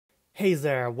Hey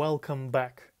there, welcome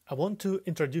back. I want to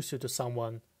introduce you to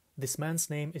someone. This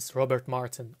man's name is Robert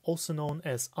Martin, also known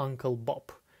as Uncle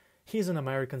Bob. He is an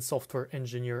American software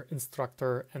engineer,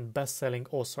 instructor, and best-selling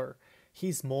author. He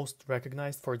is most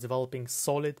recognized for developing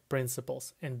S.O.L.I.D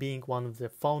principles and being one of the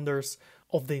founders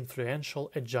of the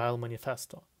influential Agile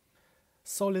Manifesto.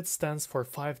 S.O.L.I.D stands for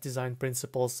 5 design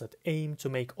principles that aim to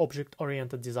make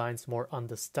object-oriented designs more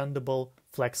understandable,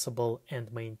 flexible,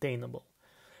 and maintainable.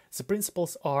 The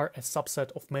principles are a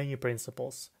subset of many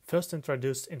principles, first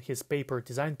introduced in his paper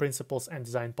Design Principles and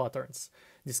Design Patterns,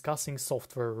 discussing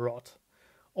software rot.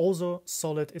 Although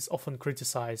S.O.L.I.D is often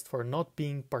criticized for not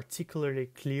being particularly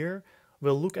clear,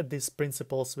 we'll look at these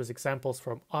principles with examples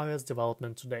from iOS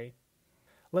development today.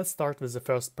 Let's start with the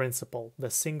first principle, the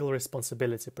single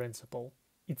responsibility principle.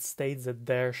 It states that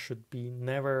there should be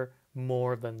never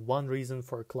more than one reason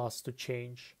for a class to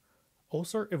change.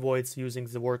 Author avoids using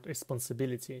the word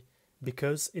responsibility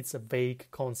because it's a vague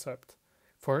concept.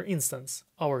 For instance,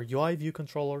 our UI view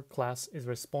controller class is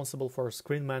responsible for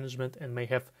screen management and may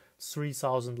have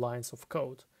 3,000 lines of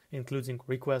code, including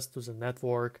requests to the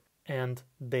network and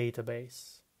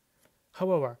database.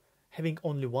 However, having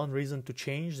only one reason to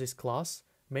change this class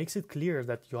makes it clear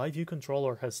that UI view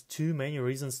controller has too many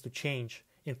reasons to change,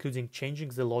 including changing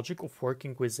the logic of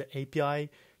working with the API,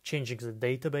 changing the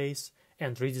database,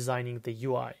 and redesigning the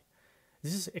UI.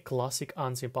 This is a classic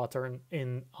ANSI pattern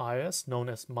in iOS known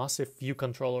as massive view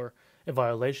controller, a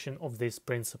violation of this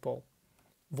principle.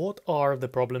 What are the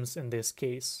problems in this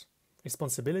case?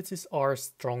 Responsibilities are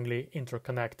strongly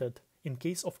interconnected. In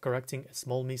case of correcting a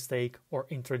small mistake or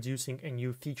introducing a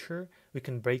new feature, we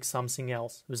can break something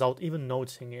else without even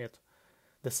noticing it.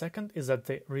 The second is that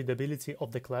the readability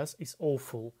of the class is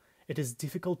awful. It is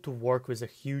difficult to work with a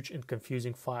huge and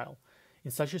confusing file. In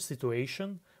such a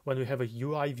situation, when we have a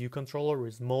UI view controller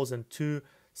with more than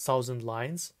 2,000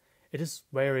 lines, it is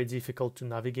very difficult to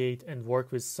navigate and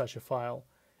work with such a file.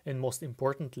 And most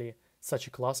importantly, such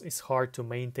a class is hard to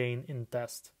maintain in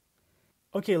test.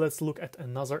 Okay, let's look at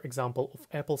another example of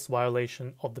Apple's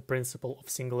violation of the principle of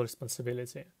single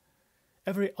responsibility.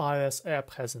 Every iOS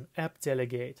app has an app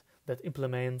delegate that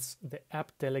implements the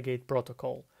app delegate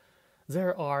protocol.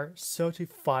 There are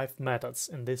 35 methods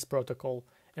in this protocol,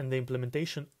 and the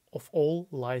implementation of all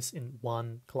lies in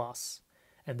one class.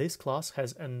 And this class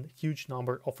has a huge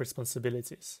number of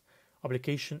responsibilities: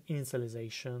 application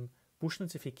initialization, push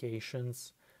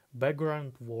notifications,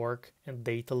 background work and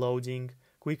data loading,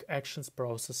 quick actions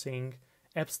processing,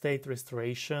 app state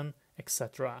restoration,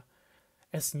 etc.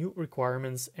 As new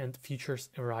requirements and features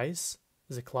arise,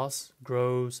 the class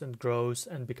grows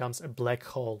and becomes a black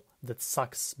hole that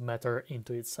sucks matter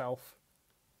into itself.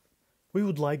 We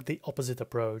would like the opposite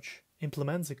approach.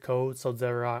 Implement the code so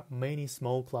there are many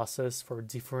small classes for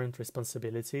different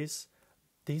responsibilities.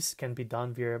 This can be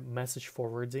done via message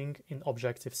forwarding in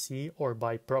Objective-C or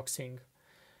by proxying.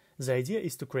 The idea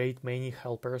is to create many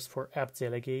helpers for app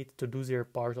delegate to do their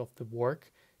part of the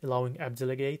work, allowing app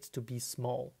delegate to be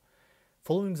small.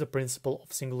 Following the principle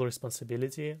of single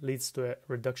responsibility leads to a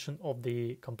reduction of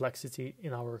the complexity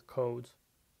in our code.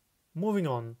 Moving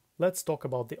on, let's talk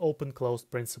about the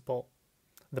open-closed principle.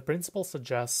 The principle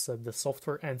suggests that the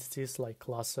software entities like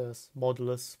classes,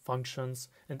 modules, functions,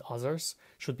 and others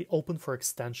should be open for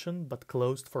extension but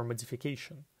closed for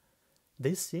modification.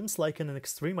 This seems like an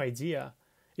extreme idea.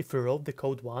 If we wrote the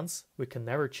code once, we can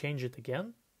never change it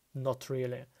again? Not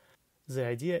really. The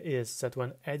idea is that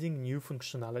when adding new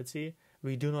functionality,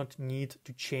 we do not need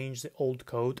to change the old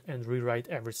code and rewrite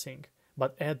everything,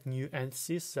 but add new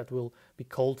entities that will be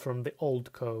called from the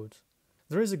old code.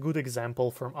 There is a good example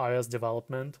from iOS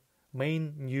development,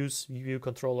 main news view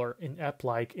controller in app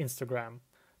like Instagram.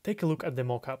 Take a look at the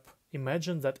mockup.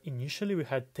 Imagine that initially we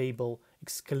had table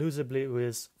exclusively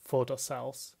with photo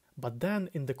cells. But then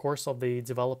in the course of the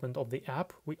development of the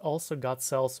app, we also got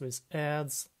cells with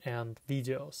ads and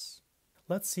videos.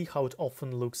 Let's see how it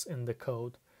often looks in the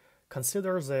code.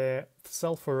 Consider the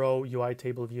cell-for-row UI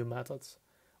table view methods.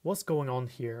 What's going on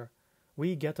here?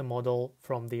 We get a model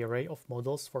from the array of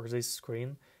models for this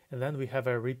screen, and then we have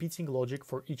a repeating logic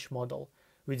for each model.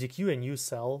 We dequeue a new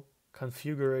cell,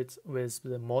 configure it with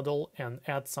the model, and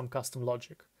add some custom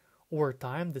logic. Over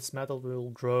time, this method will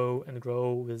grow and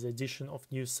grow with the addition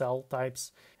of new cell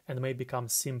types and may become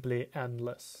simply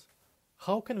endless.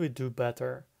 How can we do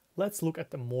better? Let's look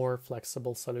at a more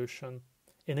flexible solution.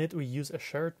 In it, we use a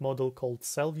shared model called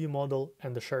cellViewModel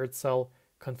and a shared cell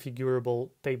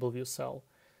configurable tableview cell.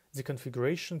 The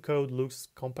configuration code looks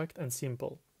compact and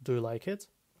simple. Do you like it?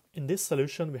 In this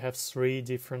solution, we have 3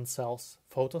 different cells: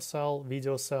 photo cell,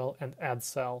 video cell, and add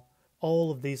cell.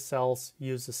 All of these cells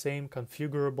use the same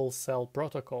configurable cell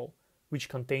protocol, which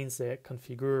contains the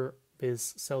configure with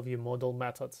SoL.ViewModel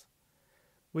method.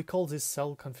 We call this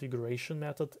cell configuration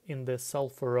method in the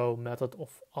cell4row method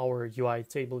of our UI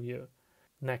table view.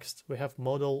 Next, we have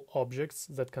model objects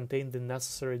that contain the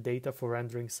necessary data for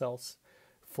rendering cells: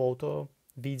 photo,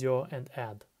 video, and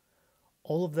add.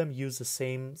 All of them use the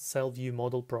same S.O.L.I.D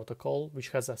protocol, which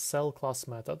has a cell class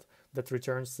method that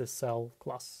returns the cell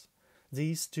class.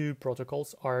 These two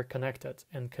protocols are connected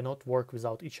and cannot work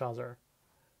without each other.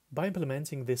 By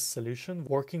implementing this solution,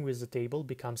 working with the table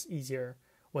becomes easier.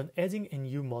 When adding a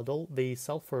new model, the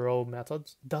cell4row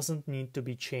method doesn't need to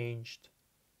be changed.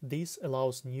 This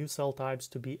allows new cell types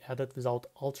to be added without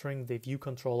altering the view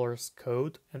controller's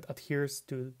code and adheres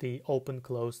to the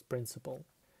open-closed principle.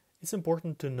 It's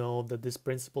important to note that this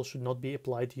principle should not be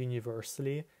applied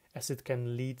universally, as it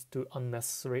can lead to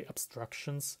unnecessary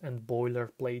abstractions and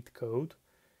boilerplate code.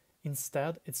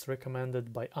 Instead, it's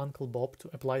recommended by Uncle Bob to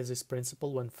apply this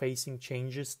principle when facing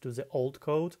changes to the old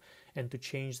code and to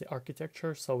change the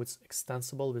architecture so it's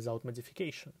extensible without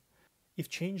modification. If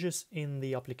changes in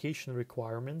the application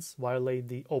requirements violate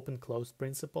the open-closed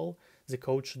principle, the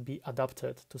code should be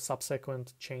adapted to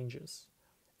subsequent changes.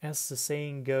 As the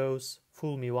saying goes,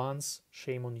 fool me once,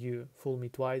 shame on you; fool me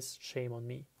twice, shame on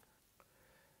me.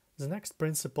 The next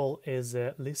principle is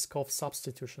the Liskov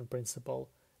Substitution principle,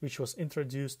 which was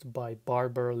introduced by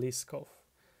Barbara Liskov.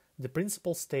 The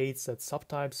principle states that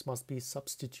subtypes must be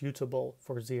substitutable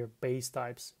for their base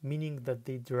types, meaning that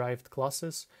the derived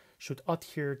classes should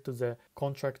adhere to the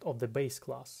contract of the base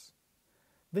class.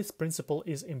 This principle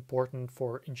is important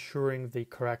for ensuring the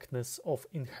correctness of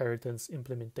inheritance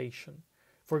implementation.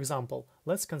 For example,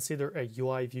 let's consider a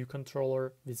UI view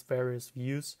controller with various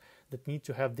views that need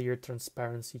to have their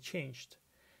transparency changed.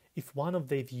 If one of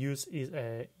the views is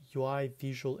a UI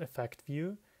visual effect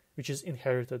view, which is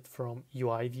inherited from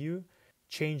UI view,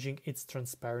 changing its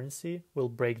transparency will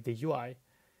break the UI.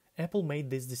 Apple made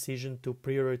this decision to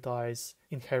prioritize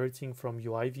inheriting from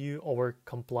UI view over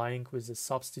complying with the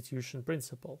substitution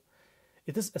principle.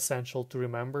 It is essential to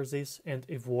remember this and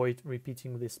avoid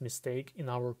repeating this mistake in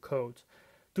our code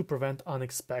to prevent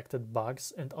unexpected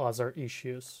bugs and other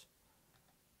issues.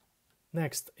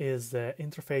 Next is the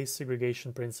interface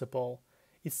segregation principle.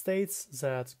 It states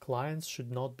that clients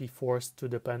should not be forced to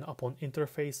depend upon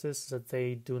interfaces that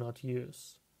they do not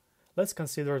use. Let's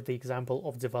consider the example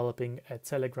of developing a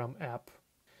Telegram app.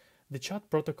 The chat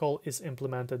protocol is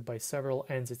implemented by several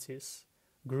entities: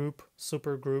 group,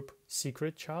 supergroup,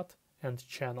 secret chat, and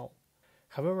channel.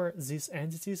 However, these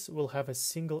entities will have a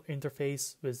single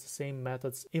interface with the same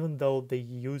methods even though they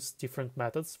use different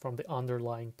methods from the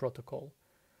underlying protocol.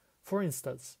 For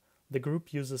instance, the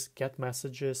group uses get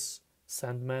messages,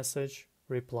 send message,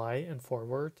 reply, and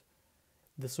forward.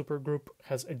 The supergroup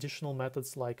has additional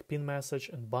methods like pin message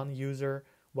and ban user,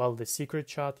 while the secret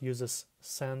chat uses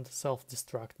send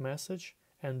self-destruct message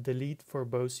and delete for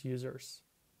both users.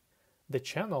 The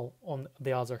channel, on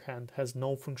the other hand, has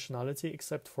no functionality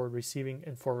except for receiving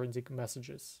and forwarding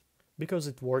messages, because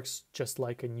it works just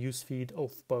like a newsfeed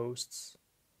of posts.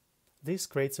 This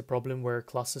creates a problem where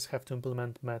classes have to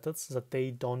implement methods that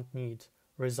they don't need,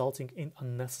 resulting in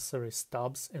unnecessary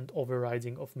stubs and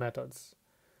overriding of methods.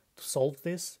 To solve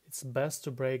this, it's best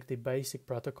to break the basic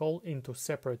protocol into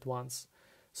separate ones,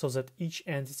 so that each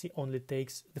entity only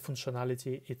takes the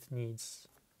functionality it needs.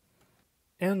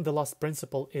 And the last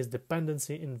principle is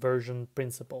Dependency Inversion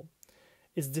principle.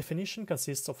 Its definition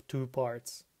consists of two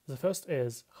parts. The first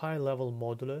is high-level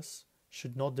modulus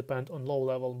should not depend on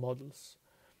low-level modules.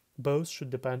 Both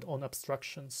should depend on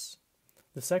abstractions.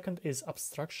 The second is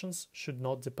abstractions should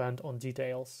not depend on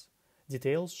details.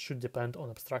 Details should depend on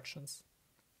abstractions.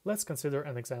 Let's consider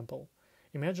an example.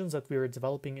 Imagine that we are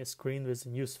developing a screen with a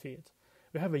newsfeed.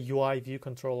 We have a UI view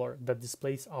controller that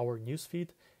displays our newsfeed,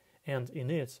 and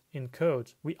in it, in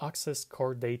code, we access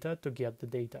core data to get the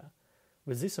data.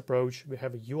 With this approach, we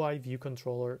have a UI view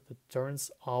controller that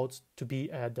turns out to be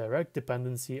a direct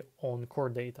dependency on core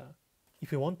data.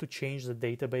 If we want to change the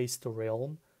database to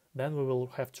Realm, then we will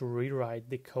have to rewrite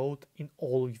the code in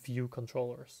all view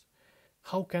controllers.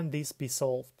 How can this be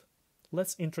solved?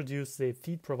 Let's introduce the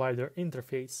feed provider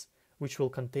interface, which will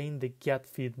contain the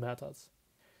getFeed method.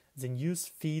 The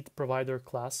newsFeedProvider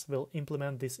class will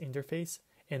implement this interface,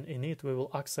 and in it we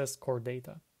will access core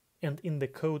data. And in the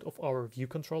code of our view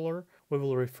controller, we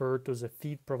will refer to the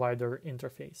feed provider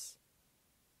interface.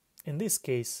 In this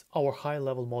case, our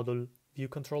high-level module view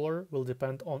controller will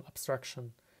depend on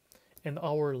abstraction, and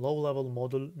our low-level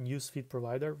module newsfeed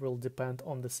provider will depend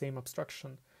on the same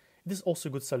abstraction. It is also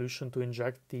a good solution to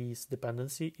inject this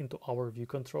dependency into our view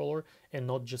controller and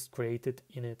not just create it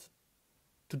in it.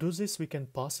 To do this, we can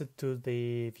pass it to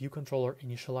the view controller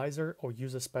initializer or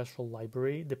use a special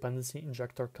library, dependency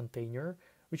injector container,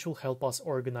 which will help us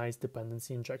organize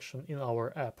dependency injection in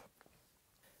our app.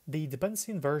 The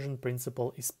dependency inversion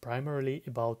principle is primarily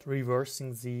about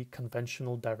reversing the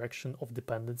conventional direction of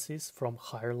dependencies from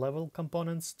higher level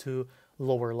components to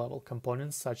lower level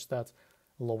components, such that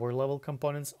lower level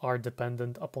components are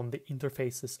dependent upon the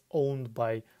interfaces owned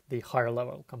by the higher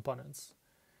level components.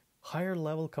 Higher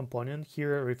level component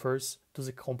here refers to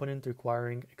the component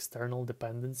requiring external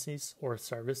dependencies or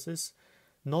services,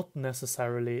 not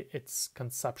necessarily its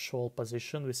conceptual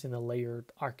position within a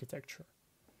layered architecture.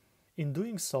 In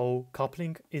doing so,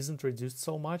 coupling isn't reduced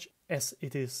so much as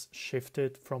it is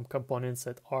shifted from components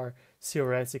that are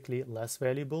theoretically less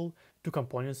valuable to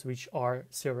components which are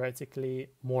theoretically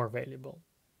more valuable.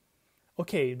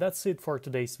 Okay, that's it for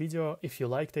today's video. If you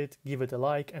liked it, give it a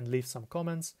like and leave some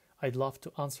comments. I'd love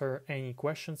to answer any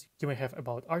questions you may have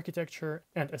about architecture.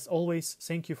 And as always,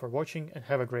 thank you for watching and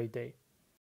have a great day.